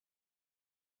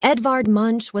Edvard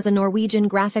Munch was a Norwegian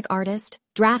graphic artist,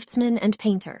 draftsman, and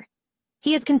painter.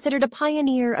 He is considered a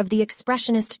pioneer of the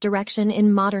expressionist direction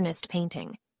in modernist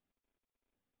painting.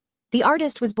 The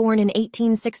artist was born in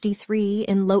 1863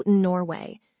 in Løten,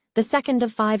 Norway, the second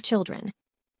of 5 children,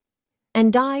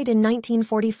 and died in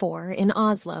 1944 in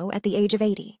Oslo at the age of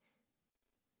 80.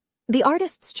 The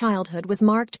artist's childhood was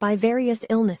marked by various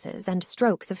illnesses and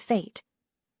strokes of fate.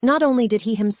 Not only did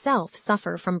he himself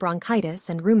suffer from bronchitis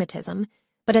and rheumatism,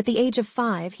 but at the age of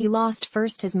 5 he lost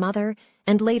first his mother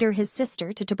and later his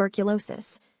sister to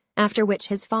tuberculosis, after which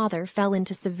his father fell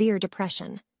into severe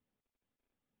depression.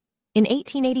 In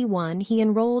 1881 he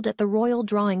enrolled at the Royal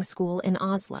Drawing School in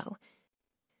Oslo.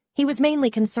 He was mainly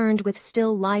concerned with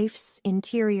still lifes,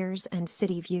 interiors, and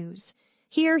city views.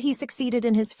 Here he succeeded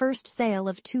in his first sale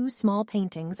of 2 small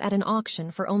paintings at an auction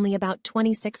for only about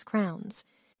 26 crowns.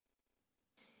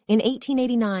 In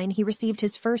 1889, he received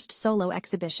his first solo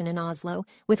exhibition in Oslo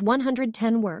with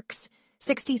 110 works,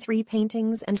 63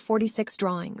 paintings, and 46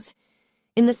 drawings.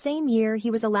 In the same year,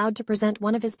 he was allowed to present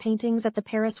one of his paintings at the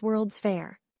Paris World's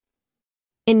Fair.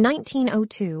 In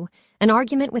 1902, an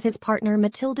argument with his partner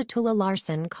Matilda Tulla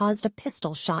Larsen caused a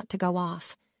pistol shot to go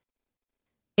off.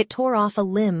 It tore off a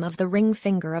limb of the ring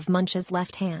finger of Munch's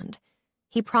left hand.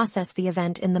 He processed the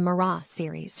event in the Marat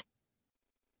series.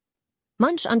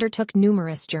 Munch undertook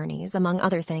numerous journeys, among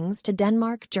other things, to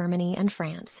Denmark, Germany, and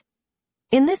France.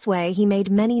 In this way, he made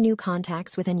many new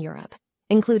contacts within Europe,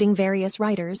 including various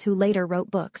writers who later wrote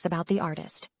books about the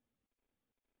artist.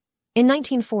 In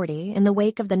 1940, in the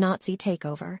wake of the Nazi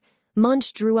takeover,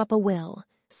 Munch drew up a will,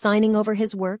 signing over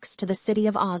his works to the city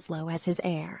of Oslo as his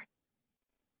heir.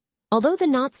 Although the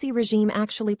Nazi regime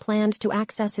actually planned to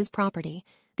access his property,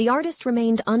 the artist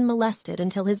remained unmolested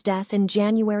until his death in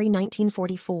January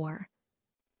 1944.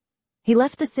 He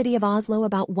left the city of Oslo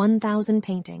about 1,000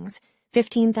 paintings,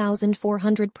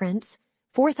 15,400 prints,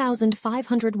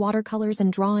 4,500 watercolors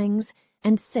and drawings,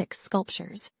 and 6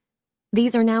 sculptures.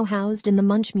 These are now housed in the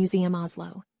Munch Museum,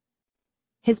 Oslo.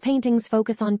 His paintings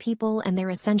focus on people and their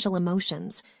essential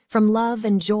emotions, from love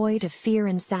and joy to fear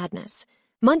and sadness.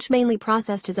 Munch mainly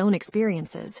processed his own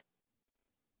experiences.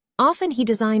 Often he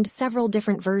designed several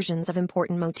different versions of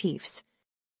important motifs.